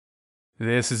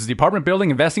This is the Apartment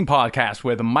Building Investing Podcast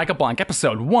with Michael Blank,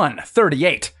 episode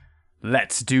 138.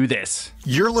 Let's do this.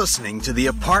 You're listening to the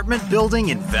Apartment Building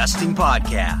Investing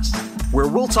Podcast, where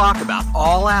we'll talk about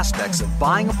all aspects of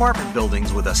buying apartment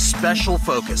buildings with a special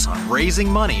focus on raising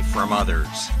money from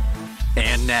others.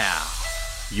 And now,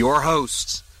 your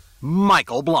host,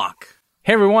 Michael Blank.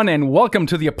 Hey everyone, and welcome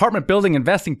to the Apartment Building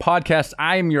Investing Podcast.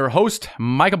 I am your host,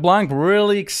 Michael Blank.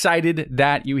 Really excited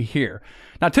that you're here.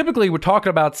 Now, typically we're talking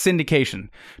about syndication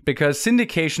because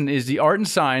syndication is the art and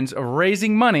science of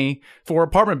raising money for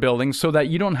apartment buildings so that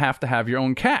you don't have to have your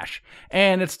own cash.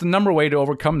 And it's the number one way to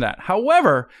overcome that.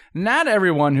 However, not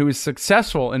everyone who is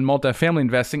successful in multifamily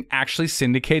investing actually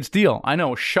syndicates deal. I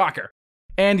know, shocker.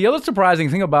 And the other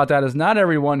surprising thing about that is not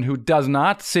everyone who does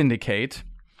not syndicate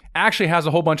actually has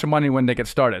a whole bunch of money when they get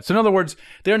started. So in other words,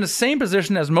 they're in the same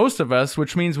position as most of us,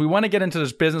 which means we want to get into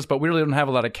this business, but we really don't have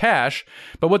a lot of cash.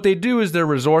 But what they do is they're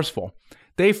resourceful.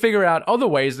 They figure out other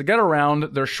ways to get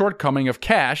around their shortcoming of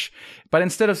cash, but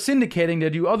instead of syndicating, they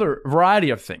do other variety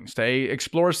of things. They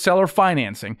explore seller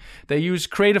financing. They use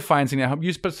creative financing. They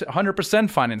use 100%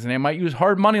 financing. They might use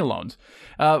hard money loans.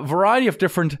 A variety of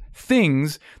different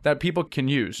things that people can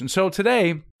use. And so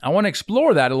today, I want to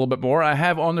explore that a little bit more. I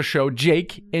have on the show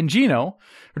Jake and Gino,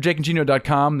 or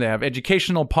jakeandgino.com. They have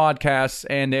educational podcasts,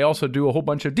 and they also do a whole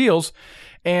bunch of deals.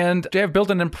 And they have built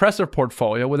an impressive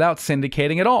portfolio without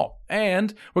syndicating at all.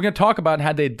 And we're going to talk about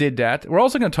how they did that. We're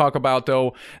also going to talk about,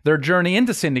 though, their journey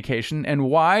into syndication and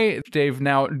why they've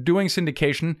now doing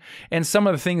syndication and some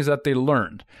of the things that they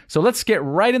learned. So let's get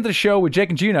right into the show with Jake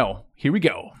and Gino. Here we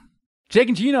go. Jake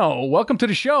and Gino, welcome to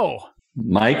the show.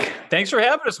 Mike. Thanks for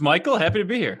having us, Michael. Happy to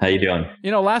be here. How you doing?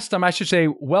 You know, last time I should say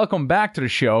welcome back to the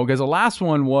show because the last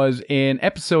one was in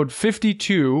episode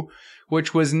 52,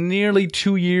 which was nearly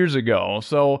 2 years ago.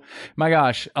 So, my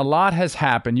gosh, a lot has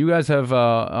happened. You guys have,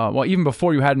 well, even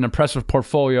before you had an impressive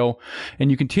portfolio,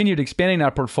 and you continued expanding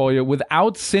that portfolio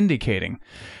without syndicating.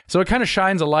 So it kind of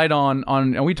shines a light on,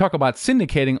 and we talk about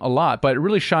syndicating a lot, but it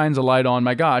really shines a light on,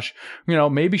 my gosh, you know,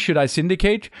 maybe should I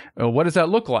syndicate? What does that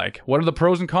look like? What are the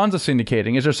pros and cons of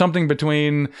syndicating? Is there something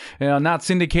between not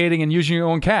syndicating and using your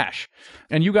own cash?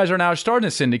 And you guys are now starting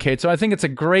to syndicate, so I think it's a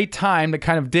great time to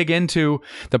kind of dig into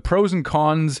the pros and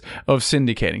cons of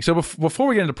syndicating. So before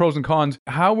we get into pros and cons,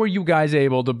 how were you guys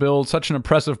able to build such an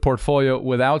impressive portfolio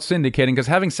without syndicating? Because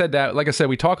having said that, like I said,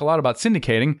 we talk a lot about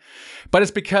syndicating, but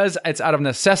it's because it's out of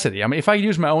necessity. I mean, if I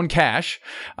use my own cash,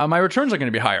 my returns are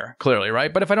going to be higher, clearly,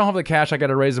 right? But if I don't have the cash, I got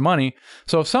to raise the money.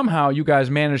 So if somehow you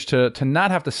guys managed to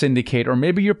not have to syndicate, or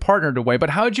maybe you're partnered away, but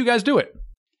how did you guys do it?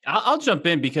 I'll jump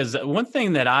in because one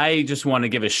thing that I just want to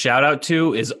give a shout out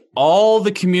to is all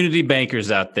the community bankers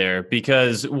out there,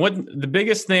 because what the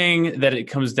biggest thing that it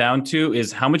comes down to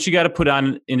is how much you got to put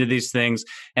on into these things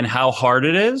and how hard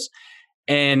it is.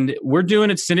 And we're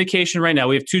doing it syndication right now.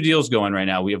 We have two deals going right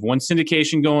now. We have one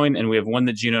syndication going and we have one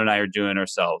that Gino and I are doing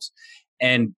ourselves.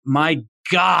 And my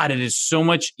God, it is so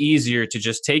much easier to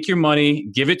just take your money,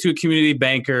 give it to a community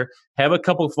banker, have a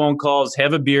couple of phone calls,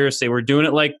 have a beer, say we're doing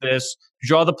it like this,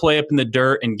 draw the play up in the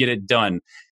dirt and get it done.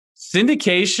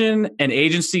 Syndication and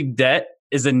agency debt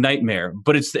is a nightmare,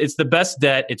 but it's the best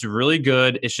debt. It's really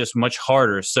good. It's just much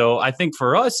harder. So I think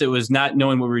for us, it was not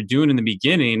knowing what we were doing in the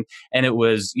beginning, and it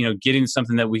was, you know, getting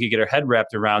something that we could get our head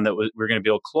wrapped around that we're going to be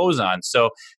able to close on. So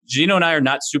Gino and I are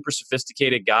not super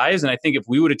sophisticated guys, and I think if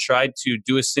we would have tried to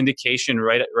do a syndication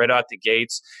right out the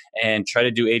gates and try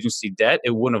to do agency debt,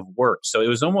 it wouldn't have worked. So it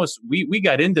was almost we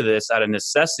got into this out of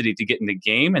necessity to get in the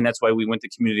game, and that's why we went the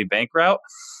community bank route.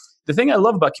 The thing I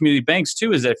love about community banks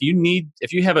too is that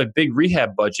if you have a big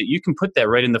rehab budget, you can put that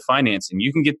right in the financing.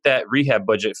 You can get that rehab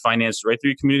budget financed right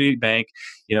through your community bank,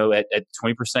 you know, at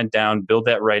 20% down, build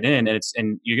that right in.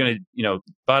 And you're going to, you know,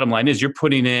 bottom line is you're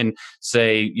putting in,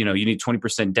 say, you know, you need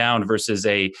 20% down versus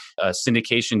a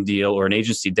syndication deal or an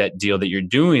agency debt deal that you're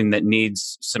doing that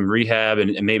needs some rehab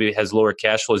and maybe has lower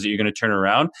cash flows that you're going to turn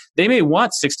around. They may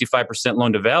want 65%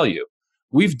 loan to value.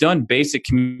 We've done basic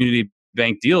community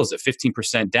bank deals at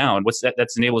 15% down.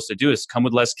 That's enabled us to do is come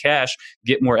with less cash,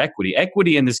 get more equity.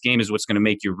 Equity in this game is what's going to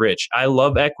make you rich. I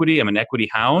love equity. I'm an equity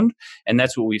hound, and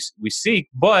that's what we seek.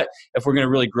 But if we're going to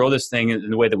really grow this thing in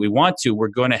the way that we want to, we're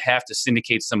going to have to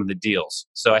syndicate some of the deals.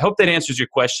 So I hope that answers your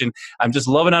question. I'm just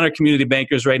loving on our community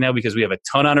bankers right now because we have a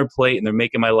ton on our plate, and they're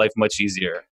making my life much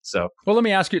easier. So, well, let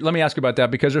me ask you about that,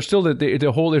 because there's still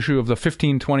the whole issue of the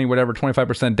 15, 20, whatever,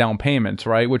 25% down payments,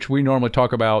 right? Which we normally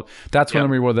talk about. That's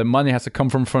where the money has to come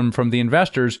from the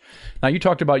investors. Now, you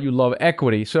talked about you love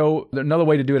equity. So another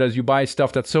way to do it is you buy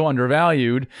stuff that's so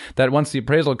undervalued that once the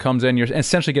appraisal comes in, you're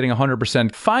essentially getting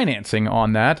 100% financing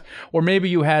on that. Or maybe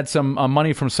you had some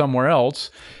money from somewhere else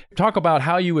Talk about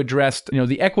how you addressed,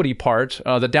 the equity part,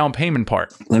 the down payment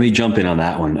part. Let me jump in on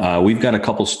that one. We've got a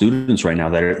couple students right now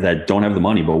that don't have the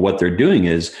money, but what they're doing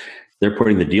is they're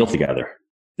putting the deal together.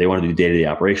 They want to do day-to-day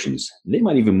operations. They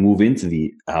might even move into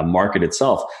the market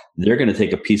itself. They're going to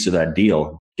take a piece of that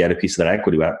deal, get a piece of that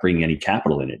equity without bringing any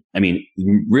capital in it. I mean,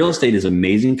 real estate is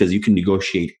amazing because you can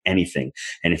negotiate anything.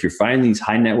 And if you're finding these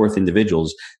high net worth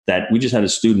individuals that we just had a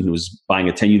student who was buying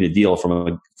a 10-unit deal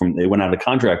from they went out of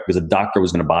contract because a doctor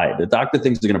was going to buy it. The doctor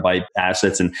thinks they're going to buy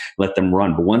assets and let them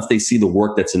run. But once they see the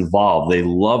work that's involved, they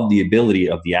love the ability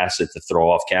of the asset to throw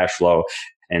off cash flow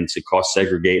and to cost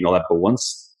segregate and all that. But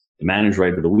once the manager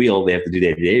right to the wheel, they have to do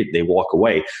day-to-day, they walk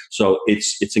away. So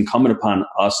it's incumbent upon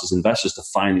us as investors to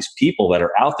find these people that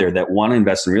are out there that want to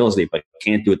invest in real estate but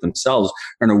can't do it themselves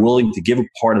and are willing to give a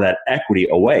part of that equity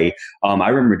away. I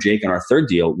remember Jake on our third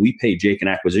deal, we paid Jake an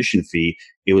acquisition fee.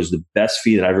 It was the best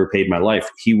fee that I ever paid in my life.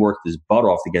 He worked his butt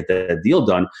off to get that deal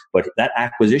done, but that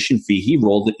acquisition fee, he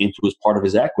rolled it into as part of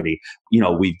his equity.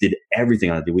 We did everything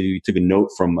on it. We took a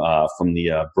note from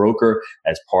the broker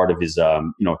as part of his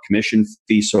commission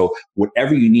fee. So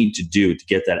whatever you need to do to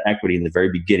get that equity in the very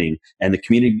beginning, and the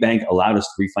community bank allowed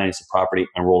us to refinance the property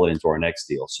and roll it into our next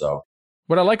deal. So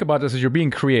what I like about this is you're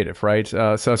being creative, right? So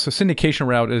syndication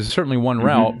route is certainly one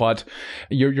route, but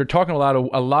you're talking a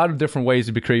lot of different ways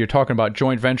to be creative. You're talking about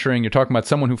joint venturing. You're talking about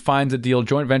someone who finds a deal,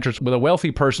 joint ventures with a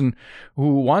wealthy person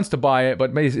who wants to buy it,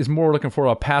 but is more looking for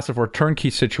a passive or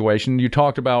turnkey situation. You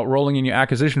talked about rolling in your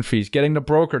acquisition fees, getting the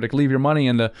broker to leave your money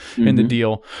in the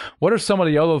deal. What are some of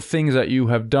the other things that you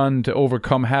have done to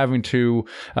overcome having to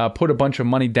put a bunch of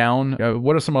money down?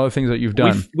 What are some other things that you've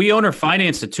done? We owner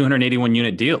financed a 281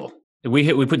 unit deal.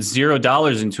 We put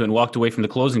 $0 into it and walked away from the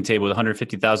closing table with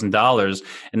 $150,000.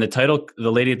 And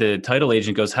the lady at the title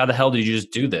agent goes, "How the hell did you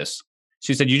just do this?"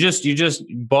 She said, you just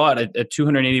bought a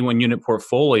 281 unit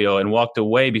portfolio and walked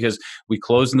away because we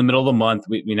closed in the middle of the month.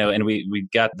 And we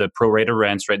got the pro rata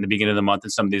rents right in the beginning of the month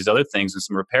and some of these other things and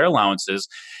some repair allowances.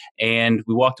 And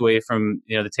we walked away from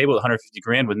the table with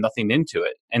 $150,000 with nothing into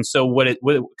it. And so what it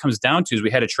comes down to is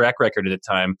we had a track record at the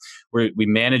time where we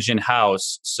manage in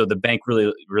house. So the bank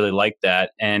really, really liked that.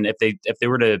 And if they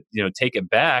were to take it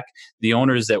back, the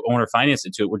owners that owner financed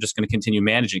it to it were just going to continue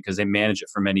managing because they managed it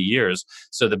for many years.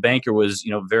 So the banker was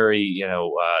very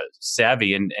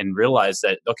savvy and realized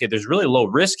that okay, there's really low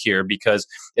risk here because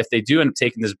if they do end up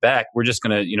taking this back, we're just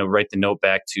going to write the note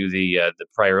back to the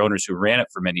prior owners who ran it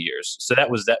for many years. So that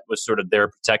was sort of their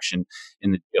protection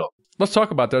in the deal. Let's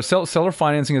talk about that. Seller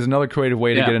financing is another creative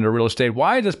way to get into real estate.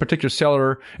 Why this particular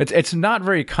seller? It's not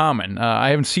very common. I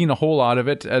haven't seen a whole lot of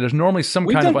it. There's normally some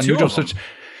kind of unusual such.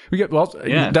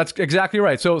 That's exactly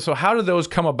right. So how did those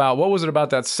come about? What was it about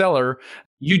that seller?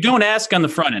 You don't ask on the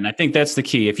front end. I think that's the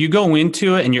key. If you go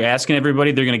into it and you're asking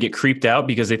everybody, they're going to get creeped out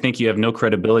because they think you have no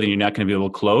credibility and you're not going to be able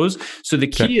to close. So the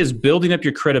key is building up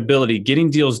your credibility,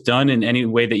 getting deals done in any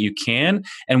way that you can.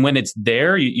 And when it's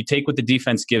there, you take what the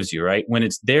defense gives you, right? When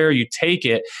it's there, you take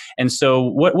it. And so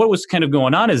what was kind of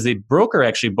going on is the broker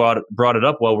actually brought it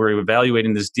up while we were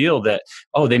evaluating this deal that,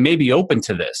 they may be open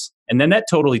to this. And then that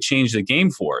totally changed the game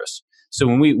for us. So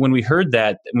when we heard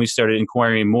that, and we started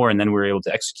inquiring more, and then we were able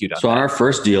to execute on it. So on our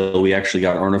first deal, we actually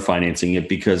got owner financing it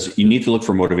because you need to look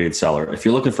for a motivated seller. If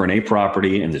you're looking for an A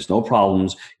property and there's no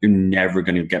problems, you're never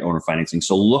going to get owner financing.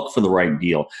 So look for the right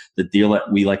deal. The deal that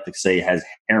we like to say has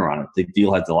hair on it. The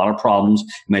deal has a lot of problems.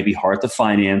 It might be hard to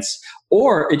finance,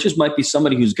 or it just might be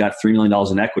somebody who's got $3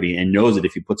 million in equity and knows that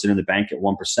if he puts it in the bank at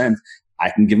 1%, I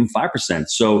can give them 5%.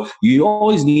 So you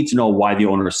always need to know why the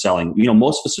owner is selling.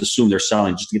 Most of us assume they're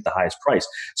selling just to get the highest price.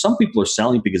 Some people are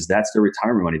selling because that's their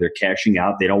retirement money. They're cashing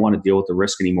out. They don't want to deal with the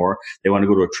risk anymore. They want to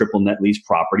go to a triple net lease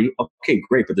property. Okay,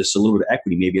 great. But there's a little bit of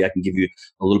equity. Maybe I can give you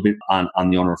a little bit on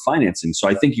the owner financing. So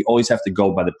I think you always have to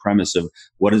go by the premise of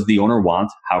what does the owner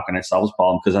want? How can I solve this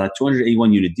problem? Because on a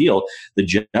 281 unit deal, the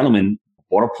gentleman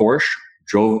bought a Porsche,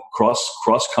 drove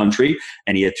cross country,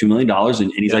 and he had $2 million.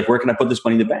 And he's like, where can I put this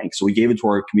money in the bank? So we gave it to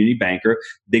our community banker,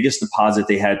 biggest deposit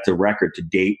they had to record to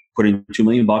date, put in $2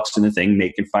 million in the thing,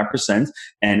 making 5%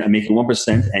 and making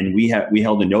 1%. And we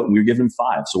held a note and we were giving him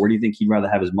 5. So where do you think he'd rather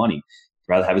have his money? He'd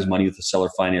rather have his money with the seller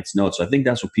finance note. So I think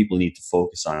that's what people need to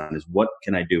focus on is what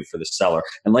can I do for the seller?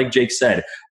 And like Jake said,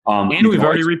 and we've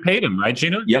already repaid him, right,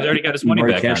 Gino? Yeah, he's already got his money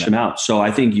back. Cashed him out. So I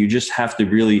think you just have to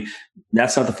really,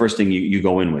 that's not the first thing you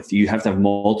go in with. You have to have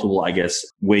multiple,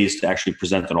 ways to actually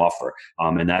present an offer.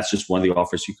 And that's just one of the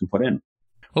offers you can put in.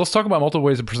 Well, let's talk about multiple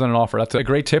ways to present an offer. That's a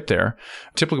great tip there.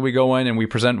 Typically, we go in and we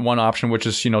present one option, which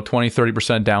is, 20,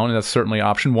 30% down, and that's certainly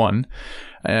option one.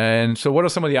 And so what are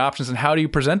some of the options, and how do you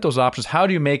present those options? How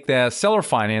do you make the seller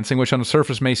financing, which on the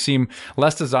surface may seem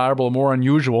less desirable, more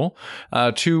unusual,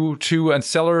 to a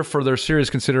seller for their serious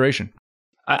consideration?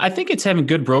 I think it's having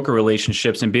good broker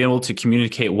relationships and being able to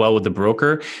communicate well with the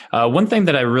broker. One thing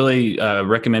that I really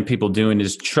recommend people doing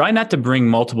is try not to bring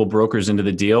multiple brokers into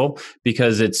the deal,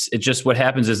 because it's just what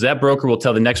happens is that broker will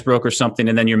tell the next broker something,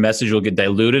 and then your message will get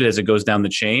diluted as it goes down the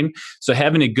chain. So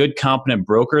having a good, competent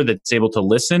broker that's able to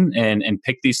listen and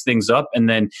pick these things up, and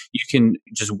then you can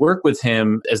just work with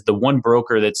him as the one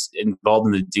broker that's involved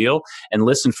in the deal and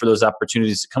listen for those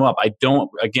opportunities to come up. I don't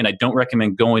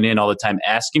recommend going in all the time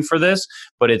asking for this,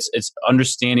 but it's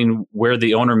understanding where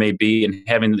the owner may be and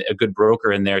having a good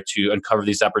broker in there to uncover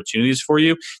these opportunities for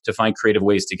you to find creative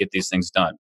ways to get these things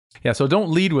done. Yeah, so don't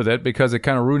lead with it because it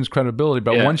kind of ruins credibility.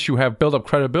 But once you have built up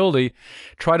credibility,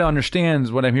 try to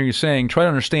understand what I'm hearing you saying. Try to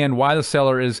understand why the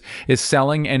seller is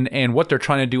selling and what they're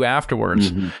trying to do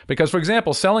afterwards. Mm-hmm. Because, for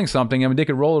example, selling something, they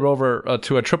could roll it over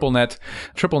to a triple net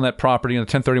property in a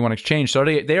 1031 exchange. So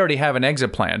they already have an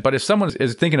exit plan. But if someone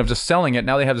is thinking of just selling it,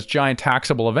 now they have this giant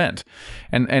taxable event.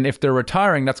 And if they're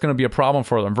retiring, that's going to be a problem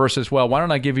for them. Versus, well, why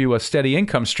don't I give you a steady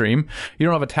income stream? You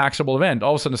don't have a taxable event.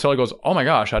 All of a sudden, the seller goes, oh my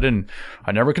gosh, I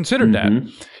never considered that.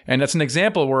 And that's an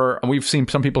example where we've seen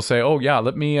some people say, oh yeah,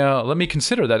 let me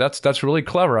consider that. That's really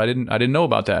clever. I didn't know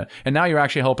about that. And now you're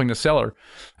actually helping the seller.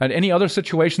 And any other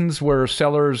situations where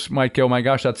sellers might go, my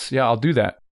gosh, I'll do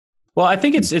that. Well, I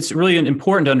think it's really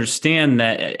important to understand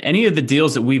that any of the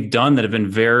deals that we've done that have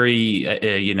been very,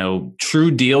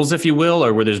 true deals, if you will,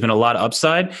 or where there's been a lot of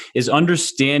upside, is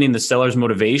understanding the seller's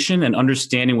motivation and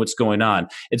understanding what's going on.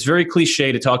 It's very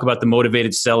cliche to talk about the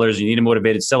motivated sellers. You need a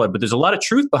motivated seller, but there's a lot of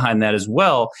truth behind that as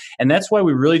well. And that's why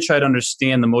we really try to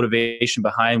understand the motivation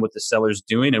behind what the seller's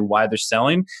doing and why they're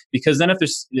selling. Because then if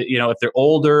they're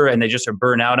older and they just are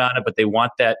burnt out on it, but they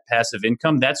want that passive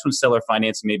income, that's when seller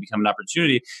financing may become an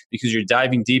opportunity, because you're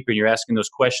diving deeper and you're asking those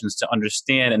questions to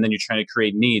understand, and then you're trying to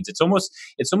create needs. It's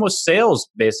almost sales,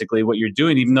 basically, what you're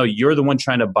doing, even though you're the one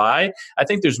trying to buy. I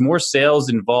think there's more sales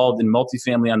involved in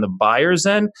multifamily on the buyer's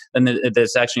end than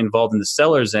that's actually involved in the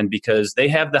seller's end, because they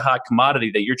have the hot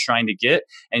commodity that you're trying to get.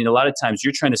 And a lot of times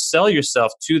you're trying to sell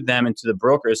yourself to them and to the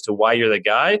broker as to why you're the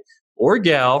guy or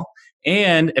gal.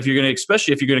 And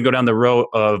especially if you're going to go down the road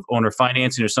of owner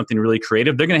financing or something really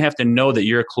creative, they're going to have to know that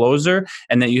you're a closer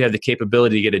and that you have the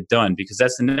capability to get it done. Because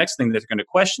that's the next thing that they're going to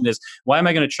question is, why am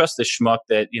I going to trust this schmuck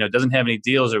that, doesn't have any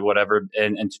deals or whatever,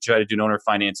 and to try to do an owner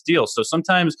finance deal? So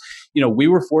sometimes, we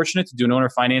were fortunate to do an owner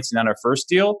financing on our first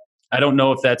deal. I don't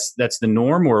know if that's the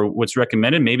norm or what's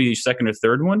recommended. Maybe the second or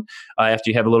third one after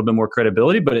you have a little bit more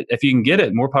credibility. But if you can get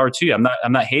it, more power to you.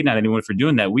 I'm not hating on anyone for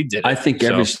doing that. We did it. I think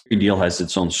every deal has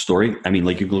its own story.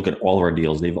 You can look at all of our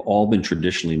deals. They've all been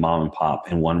traditionally mom and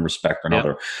pop in one respect or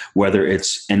another. Whether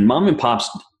it's, and mom and pops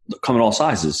come in all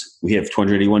sizes. We have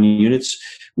 281 units.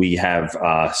 We have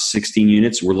 16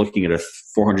 units. We're looking at a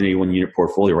 481 unit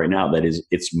portfolio right now.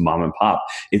 It's mom and pop.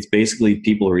 It's basically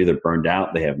people who are either burned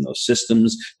out, they have no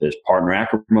systems, there's partner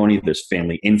acrimony, there's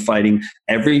family infighting.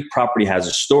 Every property has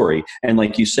a story. And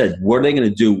like you said, what are they going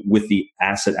to do with the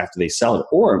asset after they sell it?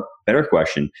 Or better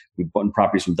question, we bought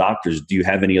properties from doctors. Do you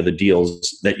have any other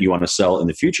deals that you want to sell in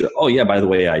the future? Oh yeah, by the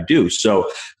way, I do. So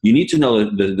you need to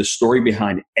know the story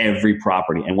behind every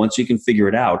property. And once you can figure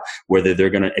it out, whether they're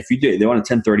going to, if you do, they want a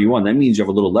 1031, that means you have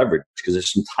a little leverage because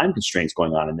there's some time constraints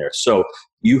going on in there. So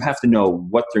you have to know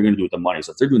what they're going to do with the money.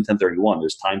 So if they're doing 1031,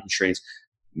 there's time constraints.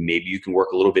 Maybe you can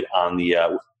work a little bit on the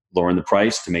lowering the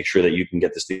price to make sure that you can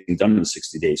get this thing done in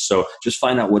 60 days. So just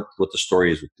find out what the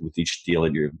story is with each deal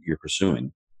that you're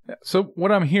pursuing. So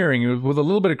what I'm hearing is, with a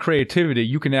little bit of creativity,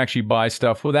 you can actually buy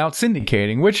stuff without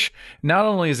syndicating, which not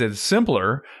only is it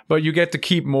simpler, but you get to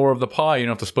keep more of the pie. You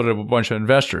don't have to split it with a bunch of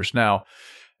investors. Now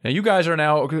you guys are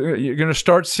you're going to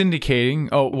start syndicating.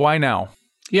 Oh, why now?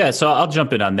 Yeah, so I'll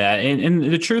jump in on that. And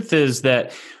the truth is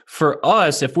that for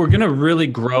us, if we're going to really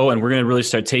grow and we're going to really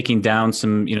start taking down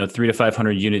some, 300 to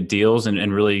 500 unit deals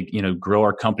and really, grow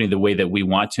our company the way that we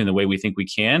want to and the way we think we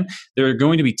can, there are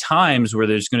going to be times where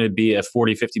there's going to be a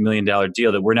 $40, $50 million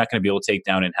deal that we're not going to be able to take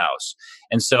down in-house.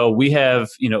 And so we have,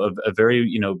 a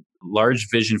very, large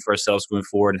vision for ourselves going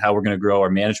forward and how we're going to grow our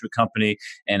management company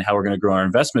and how we're going to grow our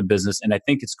investment business. And I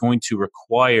think it's going to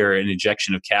require an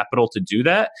injection of capital to do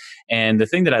that. And the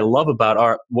thing that I love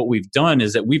about what we've done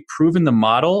is that we've proven the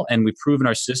model well, and we've proven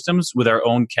our systems with our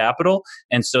own capital.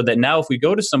 And so that now if we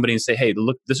go to somebody and say, hey,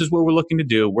 look, this is what we're looking to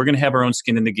do. We're going to have our own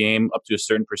skin in the game up to a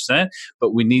certain percent,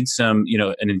 but we need some,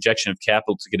 an injection of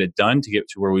capital to get it done, to get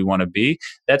to where we want to be.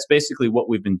 That's basically what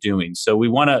we've been doing. So we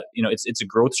want to, it's a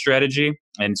growth strategy,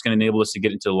 and it's going to enable us to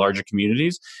get into larger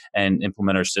communities and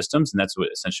implement our systems. And that's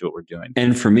essentially what we're doing.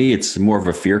 And for me, it's more of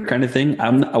a fear kind of thing.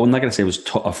 I'm not going to say I was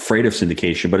afraid of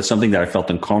syndication, but it's something that I felt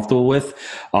uncomfortable with.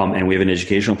 And we have an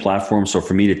educational platform. So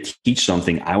for me to teach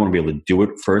something, I want to be able to do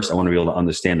it first. I want to be able to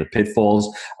understand the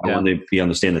pitfalls. I want to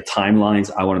understand the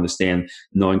timelines. I want to understand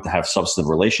knowing to have substantive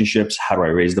relationships. How do I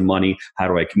raise the money? How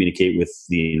do I communicate with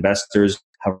the investors?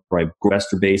 How do I grow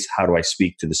investor base? How do I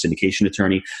speak to the syndication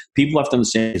attorney? People have to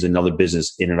understand it's another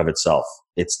business in and of itself.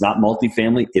 It's not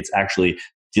multifamily. It's actually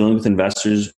dealing with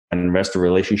investors, an investor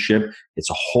relationship. It's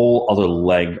a whole other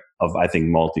leg of, I think,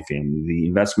 multifamily. The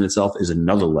investment itself is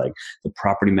another leg. The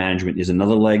property management is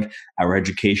another leg. Our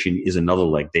education is another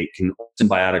leg. They can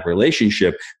symbiotic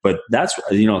relationship, but that's, to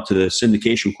the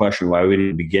syndication question, why we did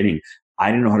the beginning, I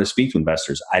didn't know how to speak to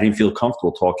investors. I didn't feel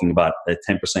comfortable talking about a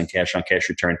 10% cash on cash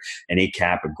return and a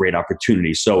cap, a great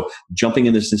opportunity. So jumping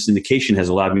into this syndication has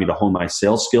allowed me to hone my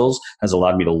sales skills, has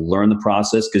allowed me to learn the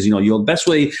process. Because, your best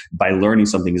way by learning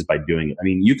something is by doing it. I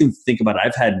mean, you can think about it.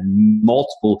 I've had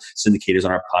multiple syndicators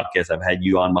on our podcast. I've had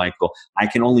you on, Michael. I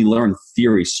can only learn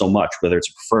theory so much, whether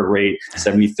it's a preferred rate,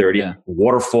 70-30,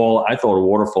 waterfall. I thought a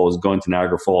waterfall was going to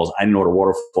Niagara Falls. I didn't know what a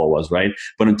waterfall was, right?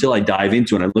 But until I dive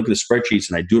into it and I look at the spreadsheets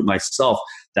and I do it myself,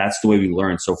 that's the way we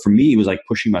learn. So for me, it was like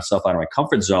pushing myself out of my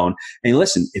comfort zone. And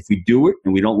listen, if we do it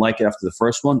and we don't like it after the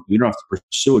first one, we don't have to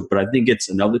pursue it. But I think it's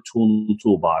another tool in the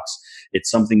toolbox. It's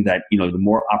something that, the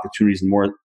more opportunities and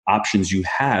more options you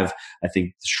have, I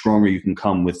think the stronger you can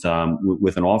come with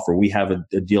an offer. We have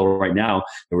a deal right now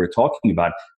that we're talking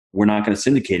about. We're not going to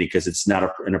syndicate it because it's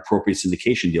not an appropriate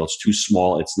syndication deal. It's too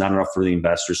small. It's not enough for the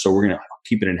investors. So we're going to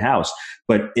keep it in-house.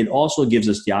 But it also gives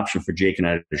us the option for Jake and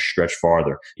I to stretch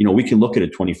farther. We can look at a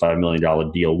 $25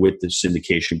 million deal with the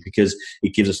syndication because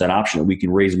it gives us that option that we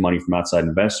can raise money from outside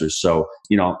investors. So,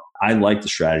 I like the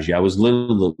strategy. I was a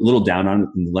little down on it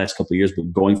in the last couple of years,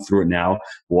 but going through it now,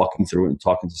 walking through it and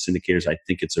talking to syndicators, I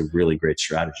think it's a really great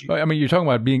strategy. I mean, you're talking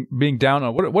about being down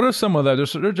on what are some of that?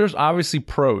 There's obviously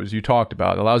pros you talked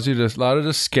about. It allows you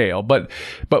to scale, but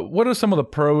what are some of the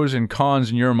pros and cons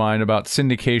in your mind about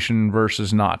syndication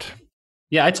versus not?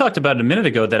 Yeah, I talked about it a minute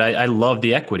ago that I love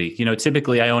the equity.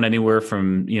 Typically I own anywhere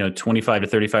from 25 to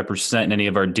 35% in any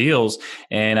of our deals,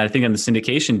 and I think on the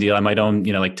syndication deal I might own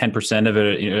like 10% of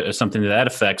it, or something to that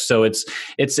effect. So it's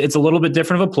a little bit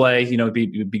different of a play.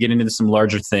 Be getting into some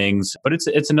larger things, but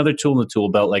it's another tool in the tool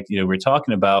belt, like we're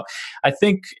talking about. I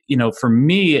think for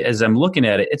me, as I'm looking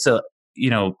at it, it's a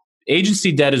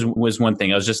agency debt was one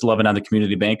thing. I was just loving on the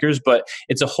community bankers, but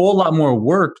it's a whole lot more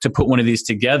work to put one of these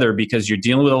together because you're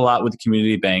dealing with a lot with the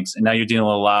community banks, and now you're dealing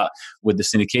with a lot with the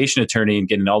syndication attorney and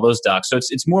getting all those docs. So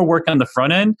it's more work on the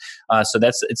front end. So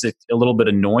it's a little bit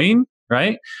annoying,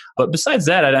 right? But besides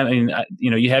that, I mean,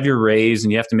 you have your raise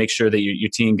and you have to make sure that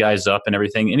you're teeing guys up and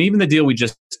everything. And even the deal we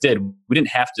just did, we didn't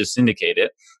have to syndicate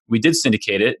it. We did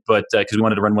syndicate it, but because we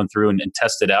wanted to run one through and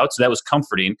test it out. So that was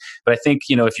comforting. But I think,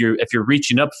 if you're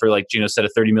reaching up for, like Gino said, a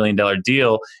 $30 million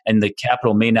deal and the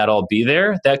capital may not all be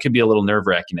there, that could be a little nerve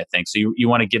wracking, I think. So you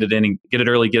want to get it in and get it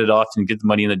early, get it off, and get the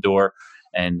money in the door.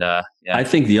 And I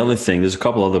think the other thing, there's a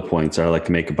couple other points I'd like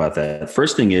to make about that.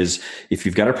 First thing is, if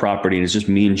you've got a property and it's just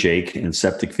me and Jake and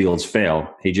septic fields fail,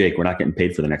 hey, Jake, we're not getting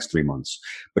paid for the next 3 months.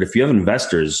 But if you have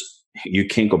investors, you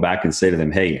can't go back and say to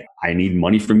them, hey, I need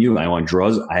money from you. I want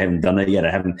draws. I haven't done that yet.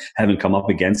 I haven't come up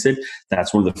against it.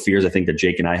 That's one of the fears I think that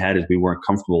Jake and I had, is we weren't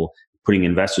comfortable putting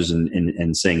investors in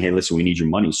and saying, hey, listen, we need your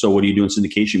money. So what do you do in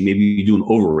syndication? Maybe you do an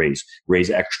overraise, raise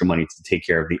extra money to take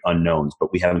care of the unknowns,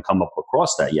 but we haven't come up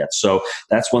across that yet. So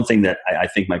that's one thing that I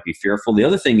think might be fearful. The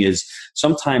other thing is,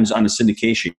 sometimes on a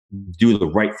syndication, do the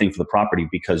right thing for the property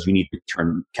because you need to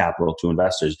return capital to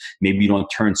investors. Maybe you don't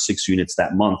turn 6 units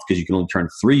that month because you can only turn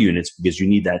 3 units because you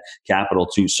need that capital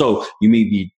too. So you may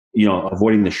be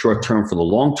avoiding the short term for the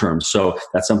long term. So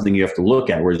that's something you have to look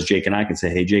at. Whereas Jake and I can say,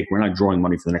 hey, Jake, we're not drawing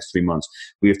money for the next 3 months.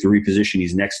 We have to reposition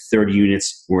these next 30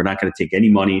 units. We're not going to take any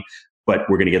money, but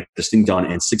we're going to get this thing done.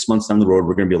 And 6 months down the road,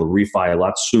 we're going to be able to refi a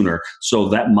lot sooner. So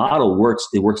that model works.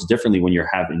 It works differently when you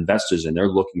have investors and they're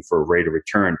looking for a rate of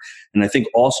return. And I think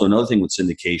also another thing with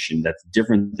syndication that's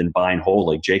different than buying whole,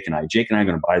 like Jake and I are going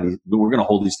to buy these. We're going to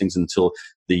hold these things until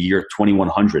the year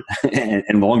 2100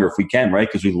 and longer if we can, right?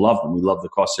 Because we love them. We love the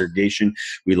cost segregation.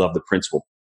 We love the principal.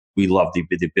 We love the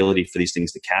ability for these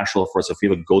things to cash flow for us. If we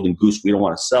have a golden goose, we don't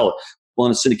want to sell it. Well,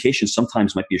 in a syndication,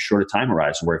 sometimes might be a shorter time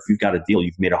horizon where if you've got a deal,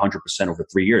 you've made 100% over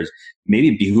 3 years, maybe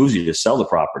it behooves you to sell the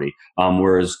property.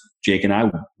 Whereas Jake and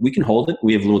I, we can hold it.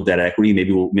 We have a little debt equity.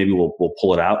 Maybe we'll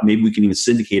pull it out. Maybe we can even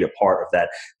syndicate a part of that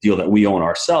deal that we own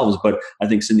ourselves. But I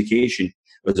think syndication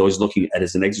is always looking at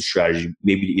as an exit strategy,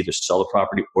 maybe to either sell the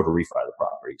property or to refi the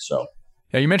property. So.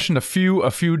 Yeah, you mentioned a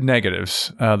few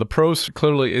negatives. The pros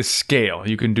clearly is scale.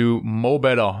 You can do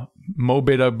bigger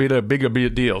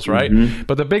deals, right? Mm-hmm.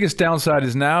 But the biggest downside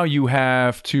is now you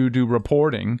have to do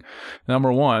reporting,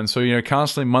 number one. So you're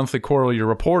constantly monthly, quarterly, you're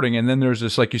reporting. And then there's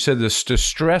this, like you said, this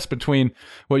stress between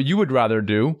what you would rather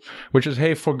do, which is,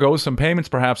 hey, forego some payments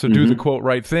perhaps to do the quote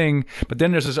right thing. But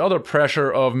then there's this other pressure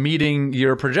of meeting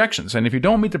your projections. And if you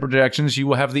don't meet the projections, you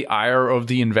will have the ire of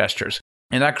the investors.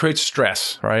 And that creates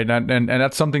stress, right? And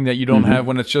that's something that you don't have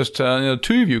when it's just two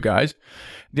of you guys.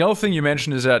 The other thing you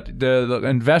mentioned is that the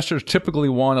investors typically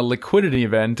want a liquidity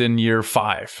event in year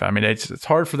 5. I mean, it's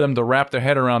hard for them to wrap their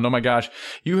head around, oh my gosh,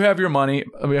 you have your money,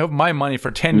 we have my money for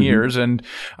 10 years, and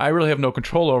I really have no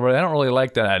control over it. I don't really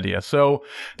like that idea. So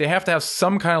they have to have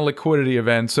some kind of liquidity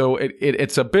event. So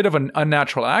it's a bit of an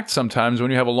unnatural act sometimes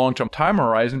when you have a long-term time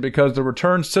horizon, because the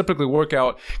returns typically work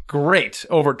out great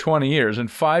over 20 years. In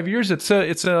 5 years, it's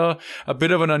a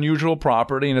bit of an unusual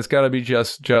property, and it's got to be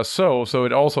just so. So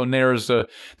it also narrows the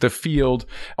field.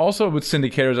 Also with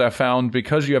syndicators, I found,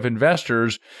 because you have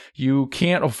investors, you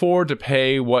can't afford to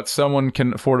pay what someone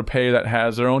can afford to pay that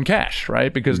has their own cash,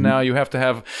 right? Because now you have to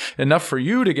have enough for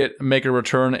you to make a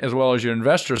return as well as your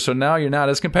investors. So now you're not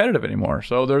as competitive anymore.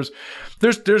 So there's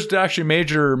actually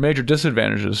major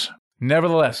disadvantages.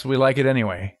 Nevertheless, we like it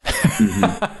anyway.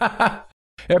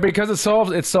 Yeah, because it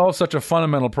solves such a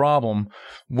fundamental problem,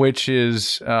 which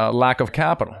is lack of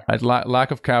capital. Right?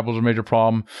 Lack of capital is a major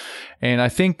problem, and I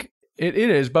think it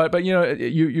is. But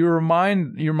you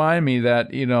remind me that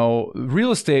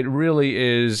real estate really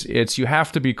is. You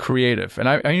have to be creative. And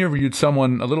I interviewed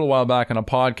someone a little while back on a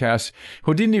podcast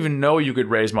who didn't even know you could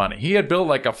raise money. He had built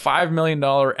like a $5 million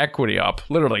equity up.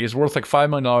 Literally, he's worth like $5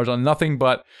 million on nothing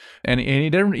but. And he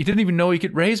didn't even know he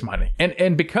could raise money.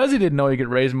 And because he didn't know he could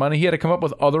raise money, he had to come up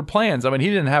with other plans. I mean, he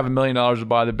didn't have $1 million to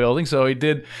buy the building, so he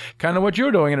did kind of what you're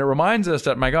doing. And it reminds us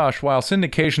that, my gosh, while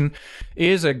syndication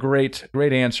is a great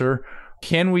answer,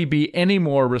 can we be any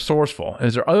more resourceful?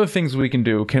 Is there other things we can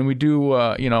do? Can we do,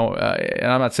 and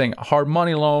I'm not saying hard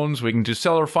money loans. We can do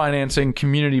seller financing,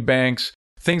 community banks,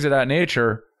 things of that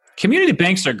nature. Community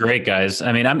banks are great, guys.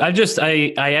 I mean,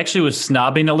 I actually was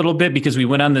snobbing a little bit because we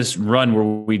went on this run where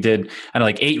we did,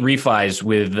 8 refis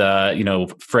with,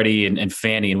 Freddie and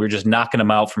Fannie, and we were just knocking them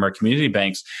out from our community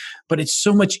banks. But it's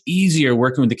so much easier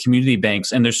working with the community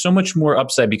banks, and there's so much more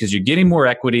upside because you're getting more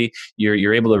equity.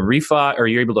 You're able to refi, or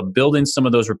you're able to build in some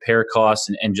of those repair costs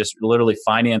and just literally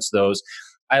finance those.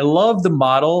 I love the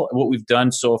model. What we've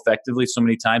done so effectively so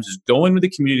many times is go in with the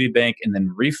community bank and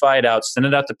then refi it out, send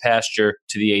it out to pasture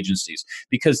to the agencies.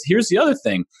 Because here's the other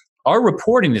thing. Our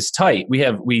reporting is tight. We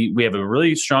have a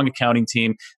really strong accounting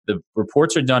team. The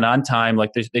reports are done on time,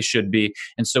 like they should be.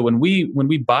 And so when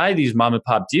we buy these mom and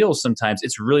pop deals, sometimes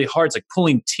it's really hard. It's like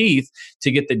pulling teeth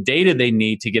to get the data they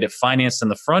need to get it financed on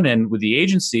the front end with the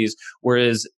agencies.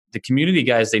 Whereas the community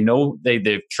guys, they know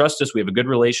they trust us. We have a good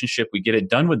relationship. We get it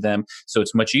done with them, so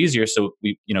it's much easier. So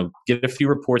we get a few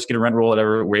reports, get a rent roll,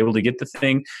 whatever. We're able to get the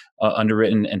thing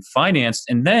underwritten and financed,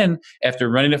 and then after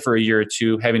running it for a year or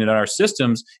two, having it on our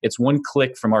systems, it's one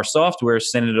click from our software,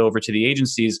 sending it over to the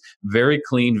agencies. Very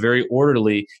clean, very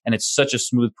orderly, and it's such a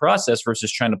smooth process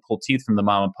versus trying to pull teeth from the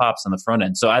mom and pops on the front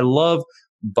end. So I love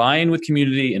buying with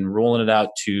community and rolling it out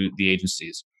to the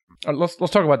agencies. Let's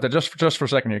talk about that just for a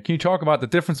second here. Can you talk about the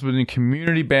difference between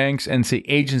community banks and, say,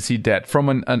 agency debt from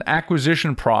an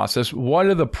acquisition process? What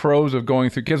are the pros of going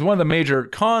through? Because one of the major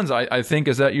cons, I think,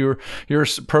 is that you're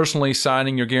personally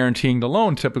signing, you're guaranteeing the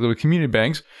loan, typically with community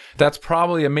banks. That's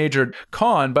probably a major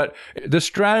con. But the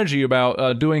strategy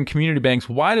about doing community banks,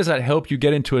 why does that help you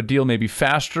get into a deal maybe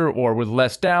faster or with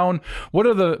less down? What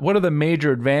are the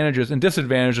major advantages and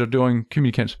disadvantages of doing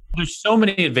community banks? There's so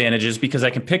many advantages because I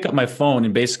can pick up my phone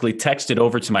and basically text it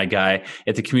over to my guy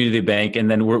at the community bank, and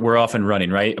then we're off and running,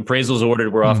 right? Appraisal's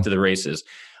ordered, we're off to the races.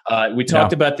 We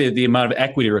talked about the amount of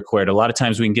equity required. A lot of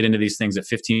times we can get into these things at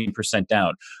 15%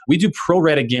 down. We do pro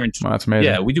rata guarantors. Wow, that's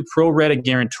amazing. Yeah, we do pro rata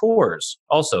guarantors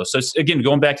also. So again,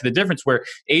 going back to the difference where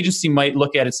agency might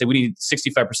look at it and say, we need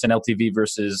 65% LTV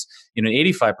versus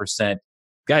 85%.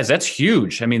 Guys, that's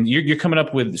huge. I mean, you're coming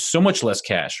up with so much less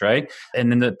cash, right?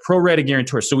 And then the pro rata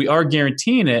guarantor. So we are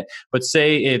guaranteeing it, but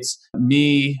say it's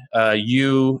me,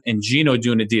 you, and Gino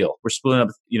doing a deal. We're splitting up,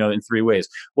 in 3 ways.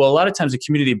 Well, a lot of times the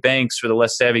community banks, for the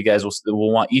less savvy guys,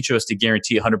 will want each of us to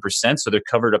guarantee 100%, so they're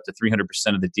covered up to 300%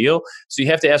 of the deal. So you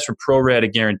have to ask for pro rata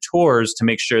guarantors to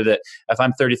make sure that if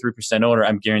I'm 33% owner,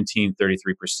 I'm guaranteeing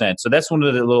 33%. So that's one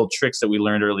of the little tricks that we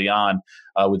learned early on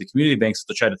with the community banks,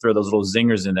 to try to throw those little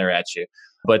zingers in there at you.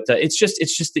 But it's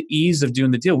just the ease of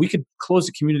doing the deal. We could close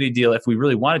a community deal if we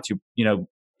really wanted to,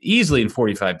 easily in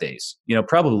 45 days,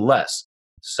 probably less.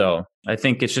 So I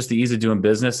think it's just the ease of doing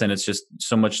business, and it's just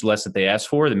so much less that they ask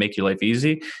for that make your life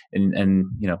easy, and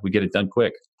we get it done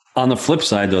quick. On the flip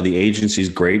side, though, the agency is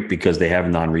great because they have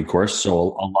non-recourse.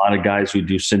 So a lot of guys who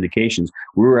do syndications,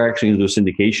 we were actually going to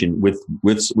do a syndication with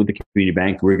the community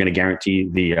bank. We were going to guarantee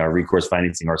the recourse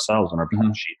financing ourselves on our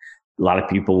balance sheet. A lot of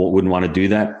people wouldn't want to do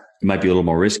that. It might be a little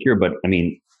more riskier, but I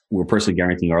mean, we're personally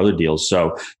guaranteeing our other deals.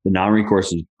 So the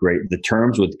non-recourse is great. The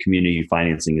terms with community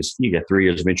financing is you get 3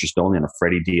 years of interest only on a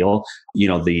Freddie deal. The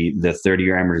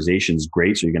 30-year amortization is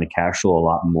great. So you're going to cash flow a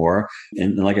lot more.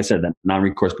 And like I said, that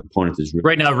non-recourse component is really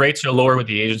right now, rates are lower with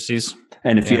the agencies.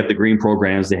 And if you have the green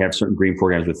programs, they have certain green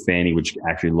programs with Fannie, which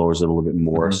actually lowers it a little bit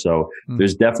more. Mm-hmm. So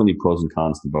there's definitely pros and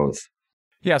cons to both.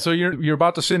 Yeah, so you're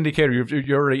about to syndicate, or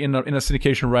you're already in a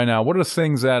syndication right now. What are the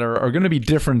things that are going to be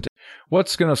different?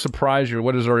 What's going to surprise you?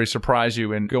 What has already surprised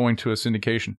you in going to a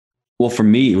syndication? Well, for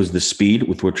me, it was the speed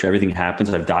with which everything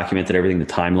happens. I've documented everything, the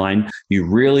timeline. You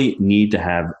really need to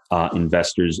have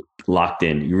investors locked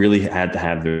in. You really had to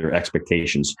have their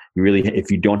expectations.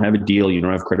 If you don't have a deal, you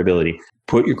don't have credibility,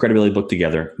 put your credibility book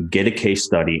together, get a case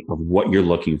study of what you're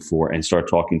looking for, and start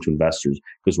talking to investors.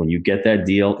 Because when you get that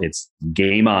deal, it's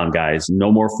game on, guys.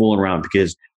 No more fooling around,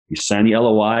 because you sign the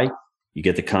LOI, you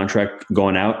get the contract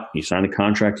going out, you sign the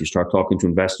contract, you start talking to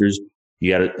investors.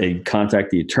 You got to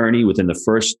contact the attorney within the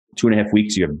first 2.5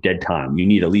 weeks. You have dead time. You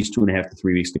need at least 2.5 to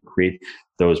 3 weeks to create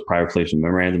those private placement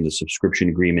memorandum, the subscription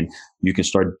agreement. You can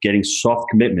start getting soft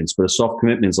commitments, but a soft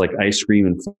commitment is like ice cream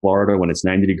in Florida when it's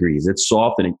 90 degrees. It's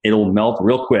soft and it'll melt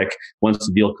real quick once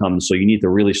the deal comes. So you need to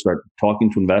really start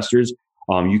talking to investors.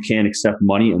 You can't accept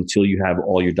money until you have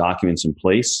all your documents in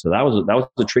place. So that was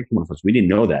a tricky one for us. We didn't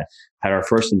know that. Had our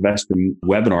first investor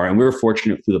webinar, and we were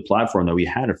fortunate through the platform that we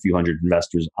had a few hundred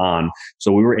investors on.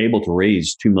 So we were able to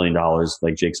raise $2 million,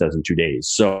 like Jake says, in 2 days.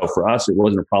 So for us, it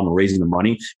wasn't a problem raising the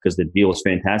money because the deal was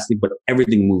fantastic, but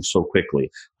everything moved so quickly.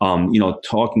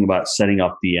 Talking about setting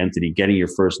up the entity, getting your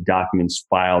first documents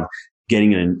filed,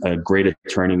 getting a great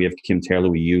attorney. We have Kim Taylor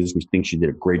we use. We think she did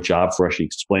a great job for us. She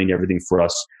explained everything for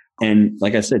us. And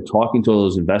like I said, talking to all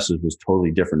those investors was totally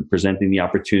different, presenting the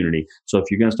opportunity. So if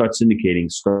you're going to start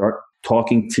syndicating, start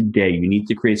talking today. You need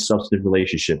to create substantive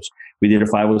relationships. We did a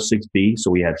 506B, so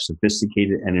we had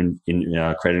sophisticated and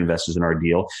credit investors in our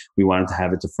deal. We wanted to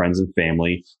have it to friends and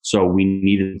family. So we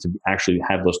needed to actually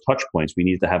have those touch points. We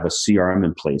needed to have a CRM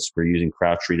in place. We're using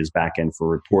CrowdStreet as backend for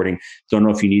reporting. Don't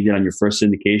know if you need it on your first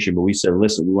syndication, but we said,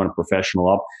 listen, we want a professional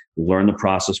up, learn the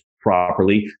process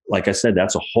properly. Like I said,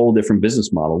 that's a whole different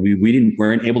business model. We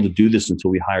weren't able to do this until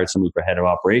we hired somebody for head of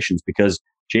operations, because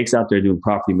Jake's out there doing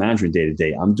property management day to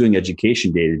day. I'm doing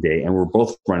education day to day, and we're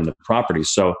both running the property.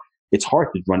 So it's hard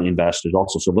to run investors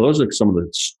also. So those are some of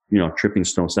the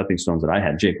stepping stones that I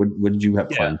had. Jake, what did you have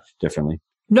planned differently?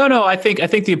 No. I think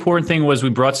the important thing was we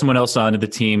brought someone else onto the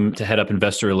team to head up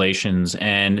investor relations,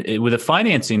 and with the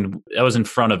financing, I was in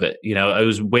front of it. It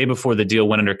was way before the deal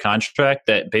went under contract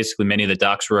that basically many of the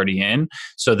docs were already in,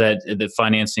 so that the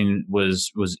financing was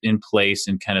in place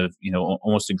and kind of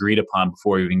almost agreed upon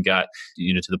before we even got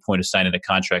to the point of signing a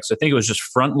contract. So I think it was just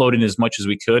front loading as much as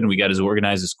we could, and we got as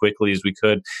organized as quickly as we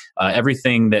could.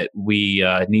 Everything that we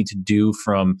need to do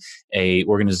from a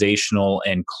organizational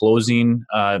and closing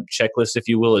checklist, if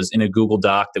you will, is in a Google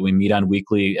Doc that we meet on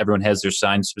weekly. Everyone has their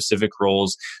signed specific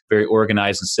roles, very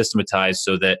organized and systematized,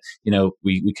 so that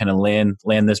we kind of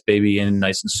land this baby in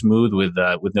nice and smooth with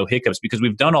no hiccups, because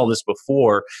we've done all this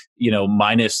before,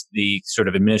 minus the sort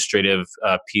of administrative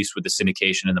piece with the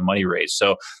syndication and the money raise.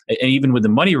 So, and even with the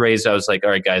money raise, I was like, all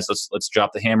right, guys, let's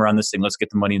drop the hammer on this thing. Let's get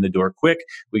the money in the door quick.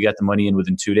 We got the money in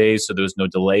within 2 days, so there was no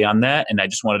delay on that. And I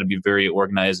just wanted to be very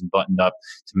organized and buttoned up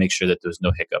to make sure that there was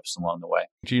no hiccups along the way.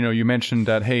 You mentioned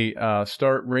that, hey,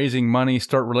 start raising money,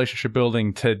 start relationship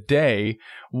building today.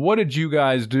 What did you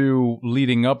guys do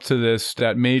leading up to this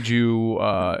that made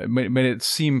it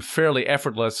seem fairly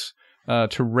effortless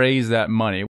to raise that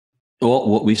money? Well,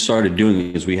 what we started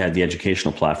doing is we had the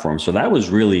educational platform. So that was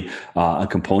really a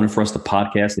component for us, the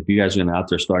podcast. If you guys are out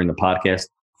there starting a podcast,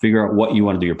 figure out what you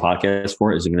want to do your podcast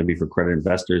for. Is it going to be for credit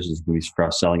investors? Is it going to be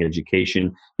for selling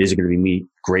education? Is it going to be meet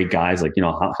great guys? Like,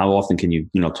 how often can you,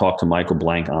 talk to Michael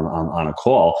Blank on a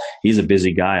call? He's a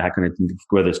busy guy. How can it,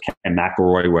 whether it's Ken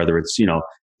McElroy, whether it's,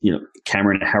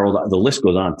 Cameron Harold, the list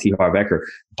goes on, T. Harv Eker.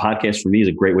 Podcast for me is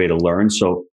a great way to learn.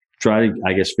 So try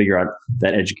to, figure out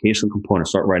that educational component,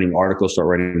 start writing articles, start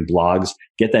writing blogs,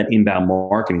 get that inbound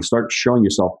marketing, start showing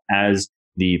yourself as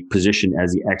the position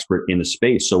as the expert in the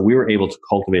space. So we were able to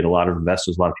cultivate a lot of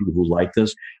investors, a lot of people who liked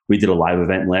us. We did a live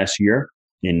event last year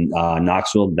in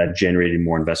Knoxville that generated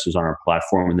more investors on our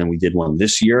platform. And then we did one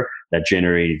this year that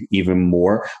generated even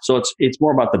more. So it's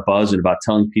more about the buzz and about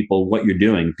telling people what you're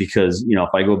doing. Because, if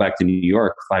I go back to New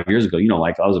York 5 years ago,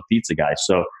 like I was a pizza guy.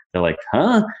 So they're like,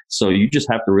 huh? So you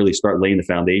just have to really start laying the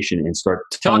foundation and start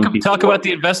telling people. Talk about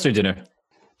the investor dinner.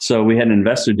 So we had an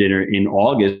investor dinner in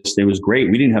August. It was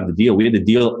great. We didn't have the deal. We had the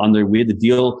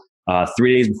deal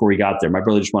 3 days before we got there. My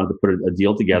brother just wanted to put a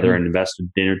deal together, an investor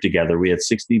dinner together. We had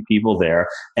 60 people there,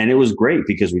 and it was great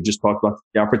because we just talked about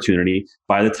the opportunity.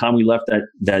 By the time we left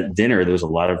that dinner, there was a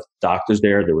lot of doctors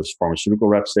there. There was pharmaceutical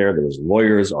reps there. There was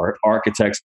lawyers,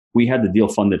 architects. We had the deal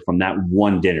funded from that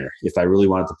one dinner if I really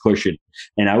wanted to push it.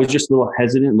 And I was just a little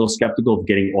hesitant, a little skeptical of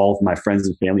getting all of my friends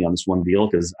and family on this one deal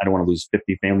because I don't want to lose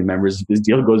 50 family members if this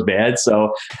deal goes bad.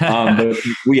 So but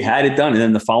we had it done. And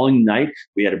then the following night,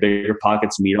 we had a Bigger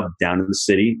Pockets meetup down in the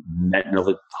city, met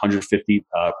another 150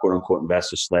 quote unquote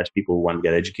investors / people who want to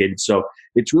get educated. So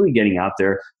it's really getting out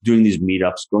there, doing these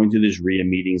meetups, going to these RIA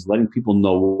meetings, letting people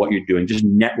know what you're doing, just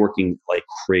networking like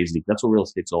crazy. That's what real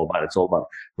estate's all about. It's all about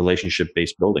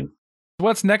relationship-based building.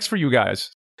 What's next for you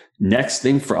guys? Next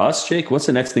thing for us, Jake, what's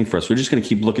the next thing for us? We're just going to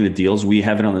keep looking at deals. We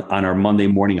have it on our Monday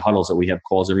morning huddles that we have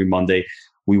calls every Monday.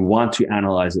 We want to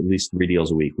analyze at least 3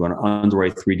 deals a week. We want to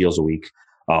underwrite 3 deals a week.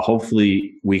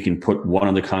 Hopefully we can put one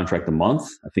under contract a month.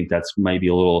 I think that's maybe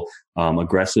a little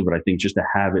aggressive, but I think just to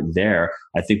have it there,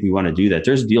 I think we want to do that.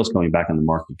 There's deals coming back on the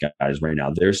market, guys, right now.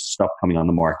 There's stuff coming on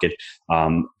the market.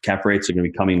 Cap rates are going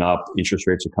to be coming up. Interest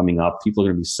rates are coming up. People are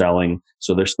going to be selling.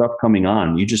 So there's stuff coming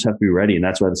on. You just have to be ready. And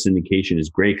that's why the syndication is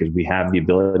great because we have the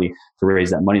ability to raise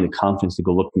that money, the confidence to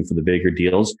go looking for the bigger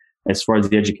deals. As far as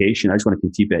the education, I just want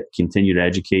to continue to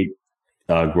educate,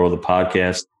 grow the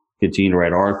podcast, continue to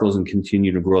write articles, and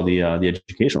continue to grow the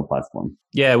educational platform.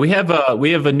 Yeah, we have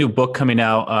a new book coming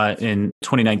out in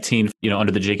 2019,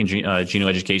 under the Jake and Gino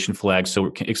education flag. So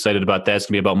we're excited about that. It's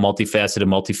gonna be about multifaceted,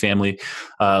 multifamily.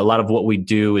 A lot of what we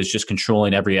do is just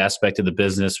controlling every aspect of the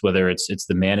business, whether it's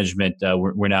the management.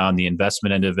 We're now on the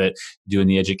investment end of it, doing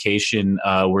the education.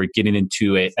 We're getting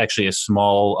into actually a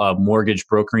small mortgage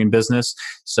brokering business,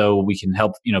 so we can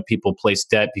help people place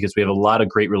debt because we have a lot of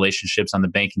great relationships on the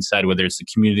banking side, whether it's the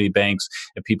community banks,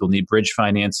 if people need bridge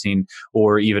financing,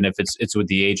 or even if it's with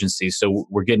the agency. So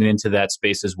we're getting into that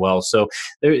space as well. So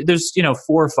there's 4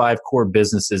 or 5 core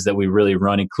businesses that we really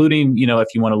run, including if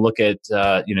you want to look at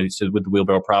so with the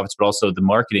Wheelbarrow Profits, but also the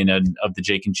marketing of the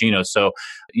Jake and Gino. So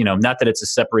not that it's a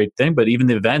separate thing, but even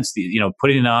the events,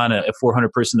 putting on a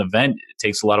 400-person event, it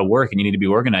takes a lot of work, and you need to be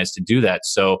organized to do that.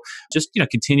 So just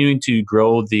continuing to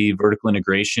grow the vertical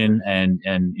integration and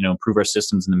improve our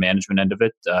systems and the management end of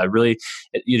it. Really,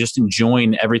 you're just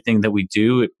enjoying everything that we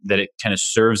do, that it kind of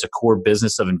serves a core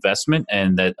business of investment,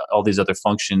 and that all these other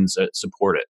functions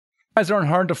support it. You guys aren't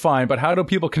hard to find, but how do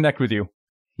people connect with you?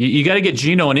 You got to get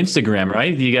Gino on Instagram,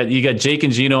 right? You got Jake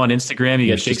and Gino on Instagram. You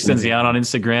got Jake Stenziano on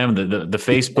Instagram. The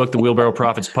Facebook, the Wheelbarrow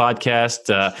Profits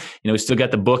podcast. We still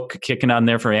got the book kicking on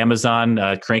there for Amazon,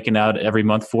 cranking out every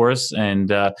month for us.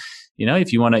 And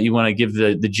if you want to give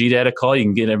the G-Dad a call, you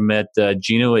can get him at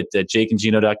Gino at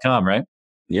jakeandgino.com, right?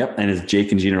 Yep, and it's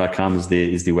jakeandgino.com is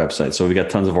the website. So we got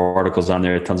tons of articles on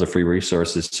there, tons of free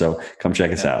resources. So come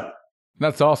check us out.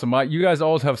 That's awesome, Mike. You guys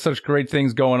always have such great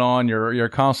things going on. You're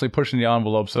constantly pushing the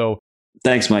envelope. So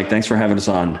thanks, Mike. Thanks for having us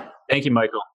on. Thank you,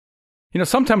 Michael.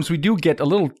 Sometimes we do get a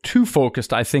little too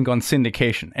focused, I think, on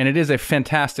syndication, and it is a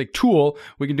fantastic tool.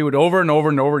 We can do it over and over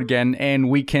and over again, and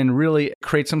we can really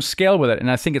create some scale with it. And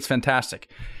I think it's fantastic.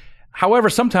 However,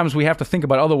 sometimes we have to think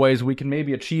about other ways we can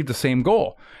maybe achieve the same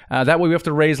goal. That way we have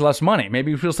to raise less money.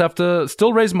 Maybe we just have to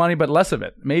still raise money, but less of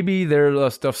it. Maybe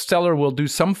the seller will do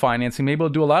some financing. Maybe they'll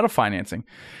do a lot of financing.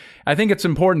 I think it's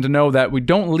important to know that we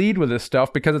don't lead with this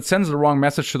stuff because it sends the wrong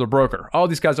message to the broker. Oh,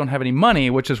 these guys don't have any money,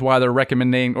 which is why they're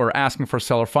recommending or asking for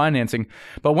seller financing.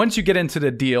 But once you get into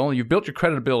the deal, you've built your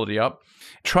credibility up,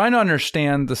 trying to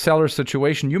understand the seller's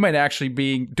situation, you might actually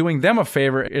be doing them a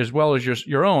favor as well as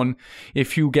your own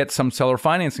if you get some seller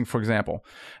financing, for example.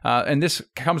 And this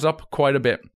comes up quite a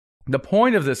bit. The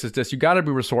point of this is this: you got to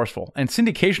be resourceful. And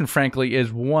syndication, frankly,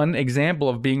 is one example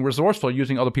of being resourceful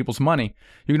using other people's money.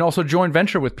 You can also joint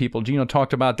venture with people. Gino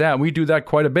talked about that. We do that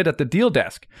quite a bit at the Deal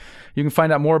Desk. You can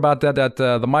find out more about that at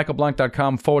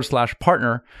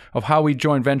themichaelblank.com/partner of how we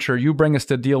joint venture. You bring us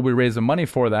the deal, we raise the money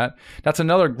for that. That's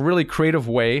another really creative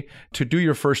way to do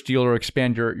your first deal or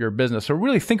expand your business. So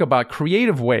really think about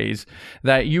creative ways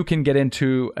that you can get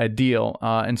into a deal.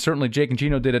 And certainly Jake and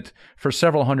Gino did it for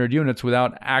several hundred units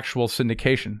without actual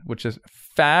syndication, which is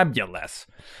fabulous.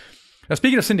 Now,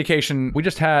 speaking of syndication, we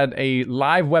just had a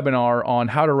live webinar on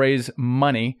how to raise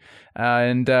money.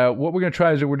 And what we're going to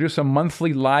try is we'll do some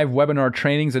monthly live webinar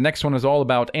trainings. The next one is all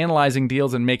about analyzing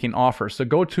deals and making offers. So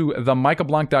go to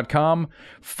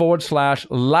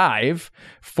themichaelblank.com/live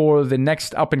for the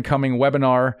next up and coming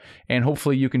webinar. And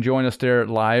hopefully you can join us there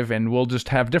live. And we'll just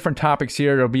have different topics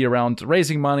here. It'll be around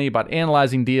raising money, about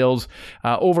analyzing deals,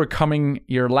 overcoming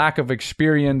your lack of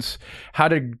experience, how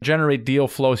to generate deal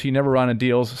flow so you never run out of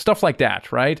deals, stuff like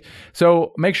that, right?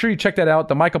 So make sure you check that out,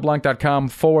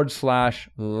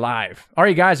 themichaelblank.com/live. All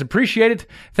right, guys, appreciate it.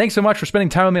 Thanks so much for spending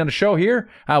time with me on the show here.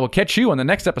 I will catch you on the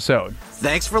next episode.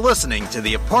 Thanks for listening to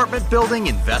the Apartment Building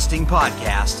Investing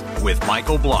Podcast with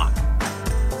Michael Blank.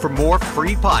 For more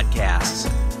free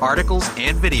podcasts, articles,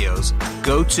 and videos,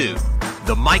 go to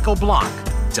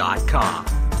themichaelblank.com.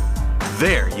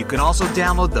 There, you can also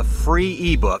download the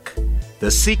free ebook,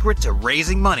 The Secret to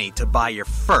Raising Money to Buy Your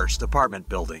First Apartment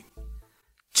Building.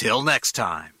 Till next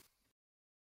time.